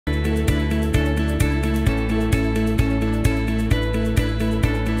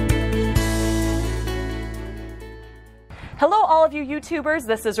Hello all of you YouTubers,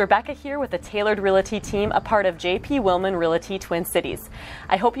 this is Rebecca here with the Tailored Realty team, a part of J.P. Willman Realty Twin Cities.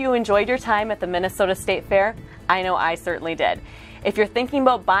 I hope you enjoyed your time at the Minnesota State Fair. I know I certainly did. If you're thinking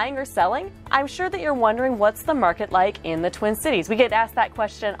about buying or selling, I'm sure that you're wondering what's the market like in the Twin Cities. We get asked that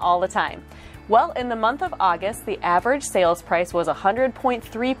question all the time. Well, in the month of August, the average sales price was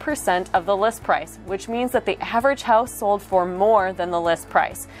 100.3% of the list price, which means that the average house sold for more than the list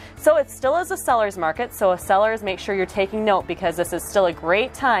price. So it still is a seller's market, so sellers, make sure you're taking note because this is still a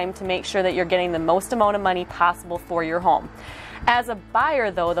great time to make sure that you're getting the most amount of money possible for your home. As a buyer,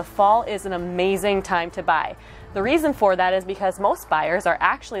 though, the fall is an amazing time to buy. The reason for that is because most buyers are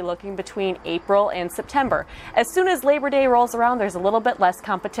actually looking between April and September. As soon as Labor Day rolls around, there's a little bit less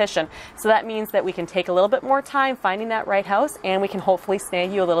competition. So that means that we can take a little bit more time finding that right house, and we can hopefully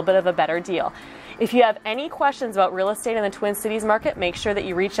snag you a little bit of a better deal. If you have any questions about real estate in the Twin Cities market, make sure that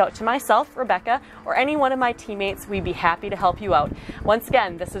you reach out to myself, Rebecca, or any one of my teammates. We'd be happy to help you out. Once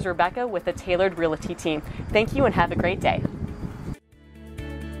again, this is Rebecca with the Tailored Realty team. Thank you and have a great day.